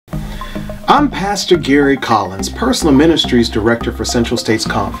I'm Pastor Gary Collins, Personal Ministries Director for Central States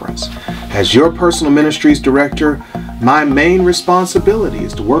Conference. As your Personal Ministries Director, my main responsibility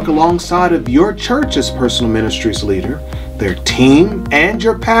is to work alongside of your church's Personal Ministries leader, their team, and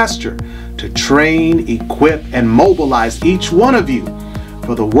your pastor to train, equip, and mobilize each one of you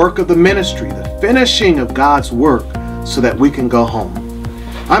for the work of the ministry, the finishing of God's work, so that we can go home.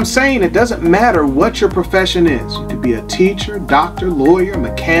 I'm saying it doesn't matter what your profession is. You could be a teacher, doctor, lawyer,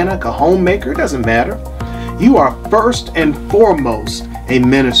 mechanic, a homemaker. It doesn't matter. You are first and foremost a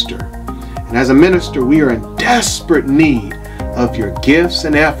minister. And as a minister, we are in desperate need of your gifts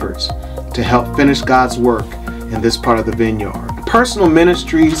and efforts to help finish God's work in this part of the vineyard. Personal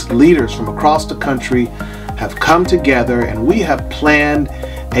ministries leaders from across the country have come together, and we have planned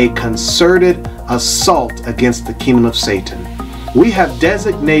a concerted assault against the kingdom of Satan. We have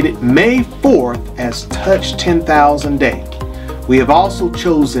designated May 4th as Touch 10,000 Day. We have also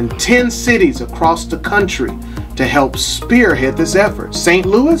chosen 10 cities across the country to help spearhead this effort. St.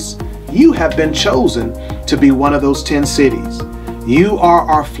 Louis, you have been chosen to be one of those 10 cities. You are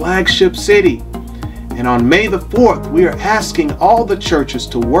our flagship city. And on May the 4th, we are asking all the churches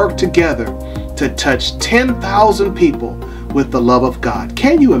to work together to touch 10,000 people with the love of God.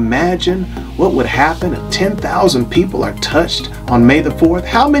 Can you imagine what would happen if 10,000 people are touched on May the 4th?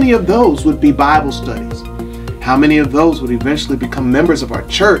 How many of those would be Bible studies? How many of those would eventually become members of our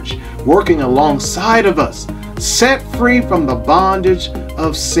church, working alongside of us, set free from the bondage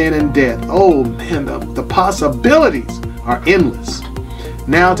of sin and death? Oh man, the possibilities are endless.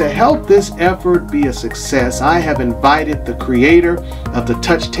 Now, to help this effort be a success, I have invited the creator of the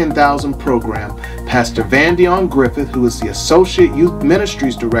Touch 10,000 program, Pastor Van Dion Griffith, who is the Associate Youth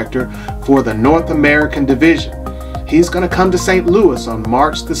Ministries Director for the North American Division. He's going to come to St. Louis on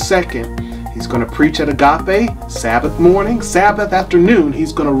March the 2nd. He's going to preach at Agape, Sabbath morning, Sabbath afternoon.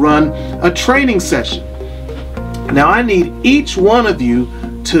 He's going to run a training session. Now, I need each one of you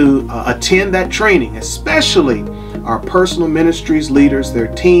to attend that training, especially our personal ministries leaders,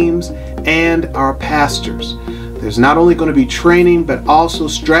 their teams, and our pastors. There's not only going to be training, but also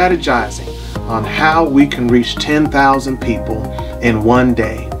strategizing on how we can reach 10,000 people in one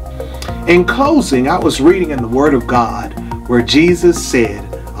day. In closing, I was reading in the Word of God where Jesus said,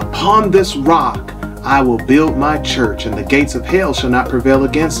 "Upon this rock I will build my church, and the gates of hell shall not prevail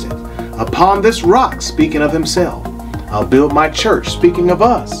against it." Upon this rock, speaking of himself, I'll build my church, speaking of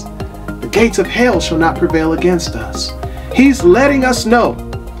us. The gates of hell shall not prevail against us. He's letting us know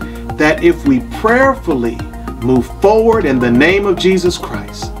that if we prayerfully move forward in the name of Jesus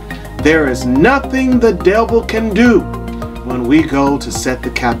Christ, there is nothing the devil can do when we go to set the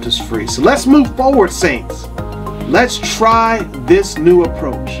captives free. So let's move forward, saints. Let's try this new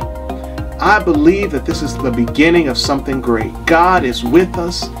approach. I believe that this is the beginning of something great. God is with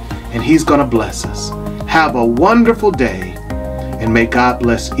us, and He's going to bless us. Have a wonderful day, and may God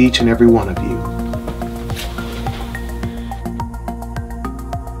bless each and every one of you.